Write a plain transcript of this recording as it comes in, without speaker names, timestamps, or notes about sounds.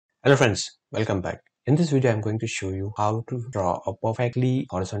Hello friends, welcome back. In this video, I'm going to show you how to draw a perfectly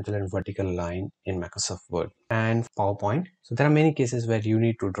horizontal and vertical line in Microsoft Word and PowerPoint. So there are many cases where you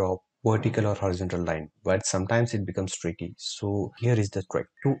need to draw vertical or horizontal line, but sometimes it becomes tricky. So here is the trick.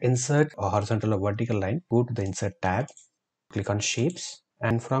 To insert a horizontal or vertical line, go to the Insert tab, click on Shapes,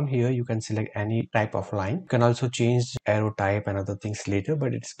 and from here you can select any type of line. You can also change arrow type and other things later,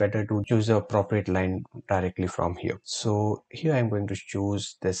 but it's better to choose the appropriate line directly from here. So here I'm going to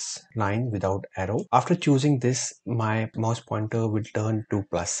choose this line without arrow. After choosing this, my mouse pointer will turn to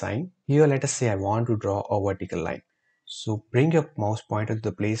plus sign. Here let us say I want to draw a vertical line. So bring your mouse pointer to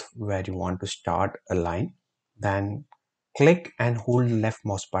the place where you want to start a line, then click and hold left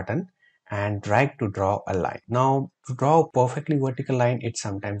mouse button and drag to draw a line. Now, to draw a perfectly vertical line, it's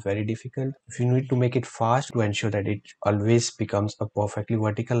sometimes very difficult. If you need to make it fast to ensure that it always becomes a perfectly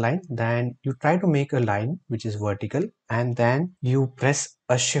vertical line, then you try to make a line which is vertical and then you press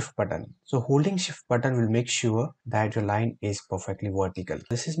a shift button. So holding shift button will make sure that your line is perfectly vertical.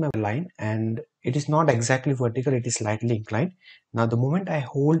 This is my line and it is not exactly vertical, it is slightly inclined. Now the moment I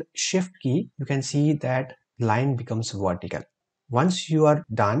hold shift key, you can see that line becomes vertical. Once you are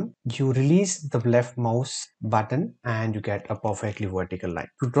done, you release the left mouse button and you get a perfectly vertical line.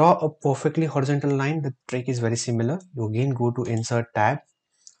 To draw a perfectly horizontal line, the trick is very similar. You again go to Insert tab,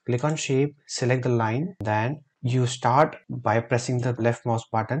 click on Shape, select the line, then you start by pressing the left mouse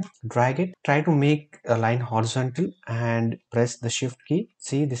button, drag it, try to make a line horizontal and press the shift key.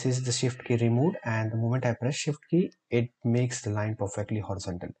 See, this is the shift key removed, and the moment I press shift key, it makes the line perfectly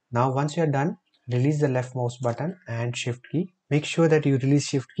horizontal. Now once you are done, release the left mouse button and shift key. Make sure that you release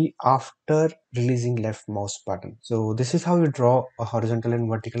shift key after releasing left mouse button. So this is how you draw a horizontal and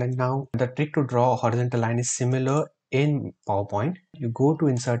vertical line. Now the trick to draw a horizontal line is similar in PowerPoint. You go to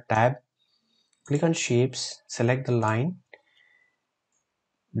Insert tab, click on Shapes, select the line,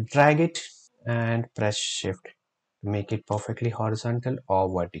 drag it and press shift to make it perfectly horizontal or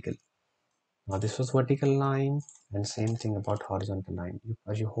vertical. Now this was vertical line, and same thing about horizontal line.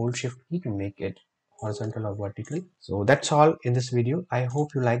 As you hold shift key to make it horizontal or vertical. So that's all in this video. I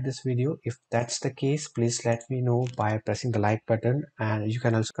hope you like this video. If that's the case, please let me know by pressing the like button, and you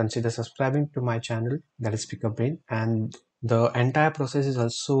can also consider subscribing to my channel, that is Pickupbrain, and the entire process is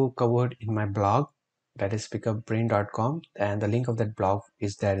also covered in my blog, that is pickupbrain.com, and the link of that blog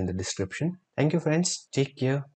is there in the description. Thank you friends, take care.